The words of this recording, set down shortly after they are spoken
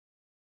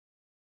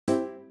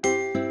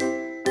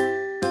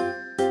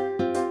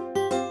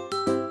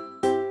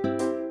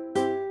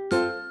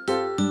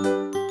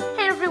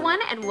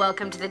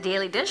welcome to the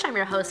Daily Dish. I'm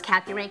your host,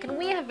 Kathy Rankin.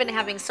 We have been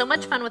having so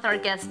much fun with our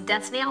guest,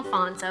 Destiny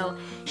Alfonso.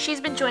 She's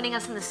been joining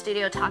us in the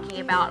studio talking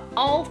about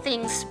all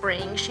things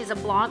spring. She's a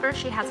blogger.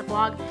 She has a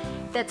blog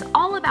that's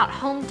all about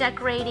home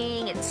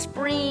decorating and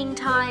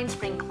springtime,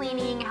 spring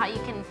cleaning, how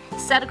you can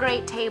set a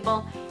great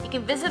table. You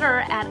can visit her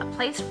at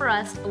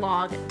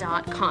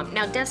aplaceforusblog.com.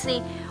 Now,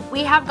 Destiny,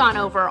 we have gone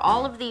over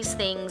all of these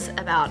things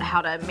about how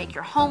to make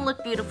your home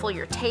look beautiful,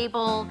 your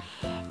table.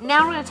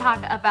 Now we're going to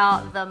talk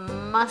about the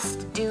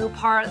must-do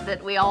part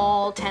that we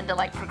all tend to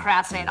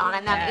procrastinate on,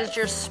 and that is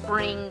your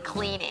spring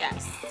cleaning.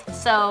 Yes.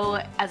 So,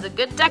 as a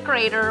good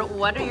decorator,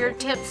 what are your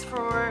tips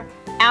for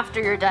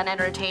after you're done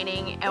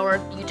entertaining, or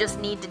you just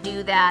need to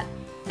do that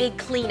big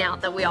clean out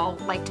that we all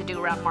like to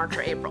do around March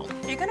or April?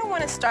 You're going to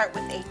want to start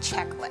with a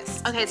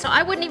checklist. Okay, so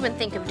I wouldn't even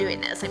think of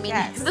doing this. I mean,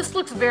 Yes. This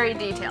looks very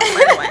detailed,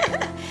 by the way.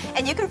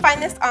 And you can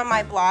find this on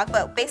my blog,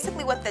 but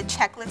basically what the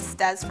checklist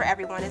does for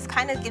everyone is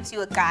kind of gives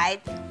you a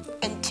guide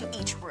into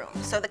each room.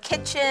 So the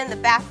kitchen, the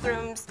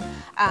bathrooms,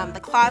 the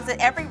closet,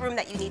 every room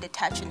that you need to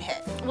touch and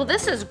hit. Well,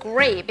 this is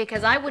great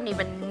because I wouldn't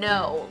even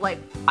know.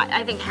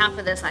 I think half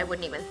of this I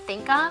wouldn't even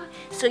think of.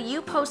 So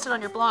you post it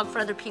on your blog for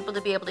other people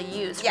to be able to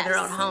use for their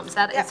Yes. own homes.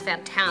 That Yep. is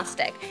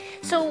fantastic.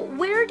 So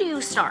where do you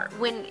start?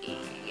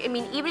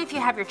 Even if you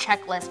have your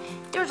checklist,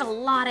 there's a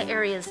lot of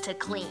areas to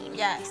clean.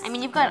 Yes. I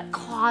mean, you've got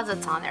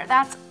closets on there.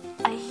 That's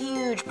a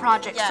huge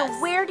project. So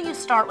Yes. where do you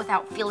start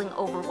without feeling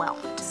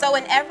overwhelmed? So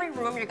in every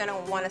room, you're going to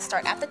want to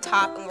start at the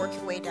top and work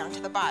your way down to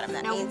the bottom.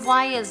 That Now, means,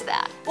 why is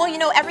that? well,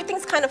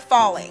 everything's kind of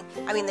falling.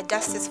 I mean, the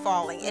dust is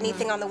falling.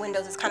 Anything on the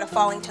windows is kind of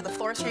falling to the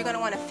floor, so you're going to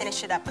want to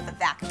finish it up with a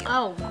vacuum.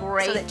 Oh,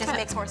 great. So that just tip.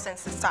 makes more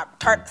sense to start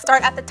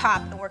at the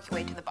top and work your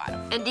way to the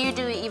bottom. And do you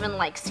do even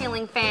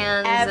ceiling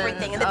fans?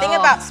 Everything. And the thing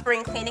about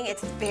spring cleaning,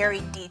 it's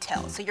very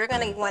detailed. So you're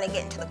going to want to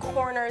get into the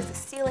corners, the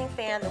ceiling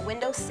fan, the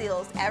window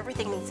sills.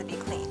 Everything needs to be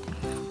cleaned.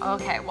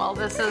 Okay, well,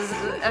 this is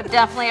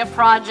definitely a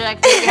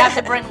project. You have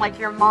to bring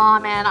your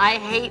mom in. I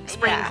hate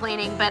spring Yeah.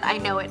 cleaning, but I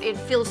know it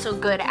feels so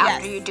good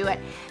after Yes. you do it.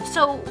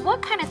 So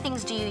what kind of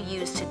things do you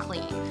use to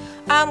clean?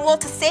 Well,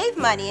 to save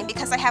money, and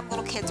because I have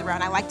little kids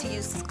around, I like to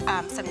use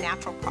some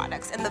natural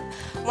products. And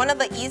one of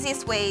the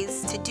easiest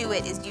ways to do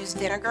it is use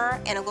vinegar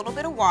and a little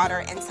bit of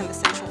water and some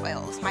essential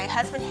oils. My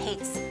husband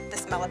hates the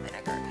smell of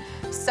vinegar.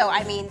 So,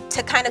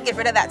 to kind of get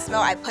rid of that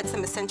smell, I put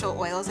some essential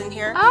oils in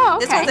here. Oh,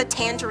 This okay. one's a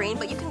tangerine,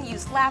 but you can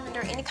use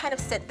lavender, any kind of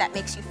scent that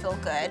makes you feel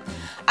good.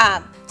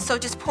 So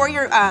just pour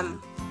your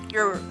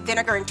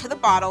vinegar into the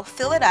bottle,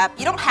 fill it up.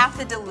 You don't have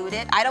to dilute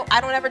it. I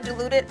don't ever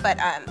dilute it, but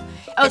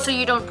So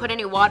you don't put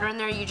any water in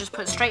there, you just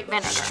put straight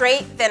vinegar?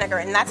 straight vinegar,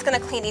 and that's going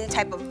to clean any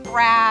type of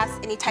brass,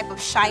 any type of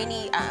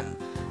shiny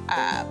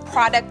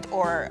product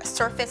or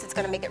surface. It's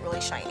going to make it really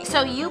shiny.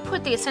 So you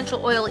put the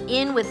essential oil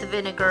in with the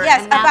vinegar,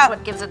 Yes, and that's about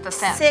what gives it the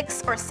scent?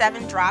 6 or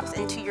 7 drops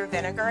into your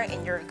vinegar,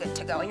 and you're good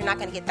to go. And you're not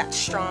going to get that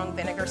strong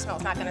vinegar smell.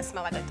 It's not going to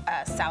smell like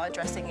a salad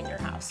dressing in your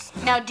house.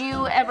 Now, do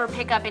you ever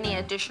pick up any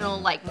additional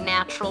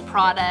natural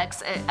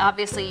products?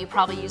 Obviously, you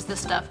probably use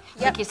this stuff,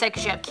 like Yep. you said,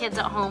 because you have kids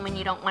at home and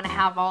you don't want to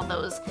have all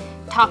those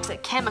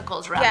toxic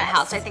chemicals around the Yes.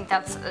 house. I think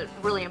that's a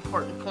really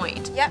important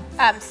point. Yep.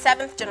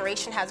 Seventh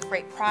Generation has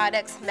great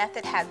products.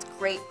 Method has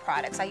great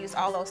products. I use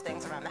all those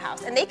things around the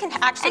house, and they can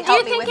actually And do you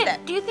help me with think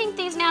it. do you think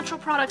these natural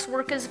products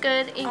work as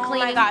good in Oh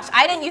cleaning? my gosh,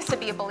 I didn't used to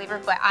be a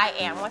believer, but I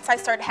am. Once I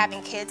started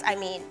having kids,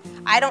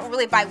 I don't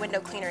really buy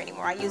window cleaner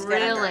anymore. I use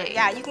vinegar. Really?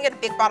 Yeah, you can get a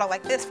big bottle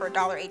like this for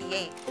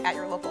 $1.88 at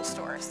your local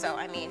store. So,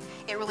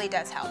 it really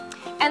does help.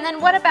 And then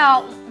what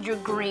about your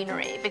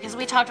greenery? Because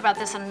we talked about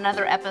this in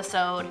another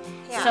episode.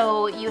 Yeah.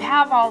 So you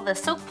have all the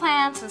silk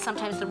plants and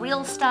sometimes the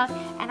real stuff,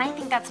 and I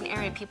think that's an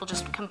area people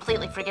just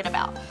completely forget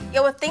about.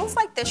 Yeah, with things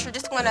like this,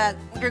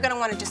 you're gonna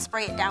want to just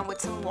spray it down with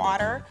some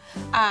water.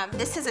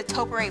 This is a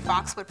topiary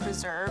boxwood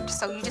preserved,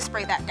 so you just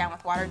spray that down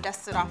with water,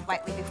 dust it off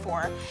lightly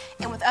before.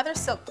 And with other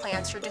silk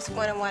plants, you're just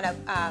going to want to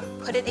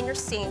put it in your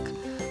sink,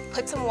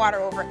 put some water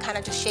over it, kind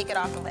of just shake it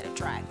off and let it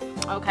dry.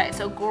 Okay,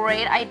 so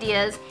great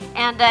ideas.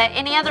 And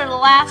any other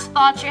last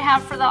thoughts you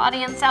have for the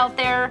audience out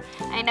there?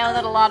 I know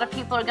that a lot of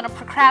people are going to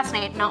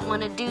procrastinate and not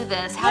want to do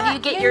this. How do Yeah, you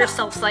get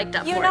yourself psyched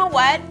up for it? You know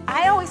what?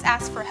 I always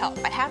ask for help.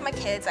 I have my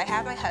kids, I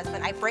have my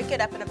husband. I break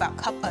it up in about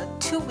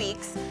 2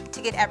 weeks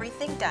to get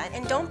everything done.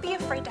 And don't be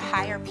afraid to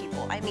hire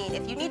people.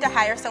 If you need to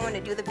hire someone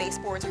to do the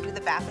baseboards or do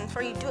the bathrooms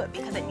for you, do it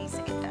because it needs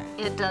to get done.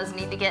 It does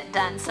need to get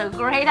done. So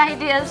great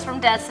ideas from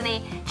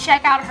Destiny.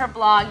 Check out her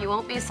blog. You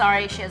won't be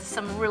sorry. She has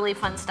some really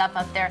fun stuff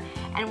up there.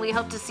 And we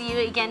hope to see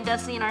you again,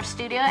 Destiny, in our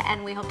studio.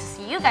 And we hope to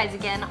see you guys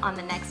again on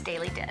the next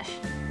Daily Dish.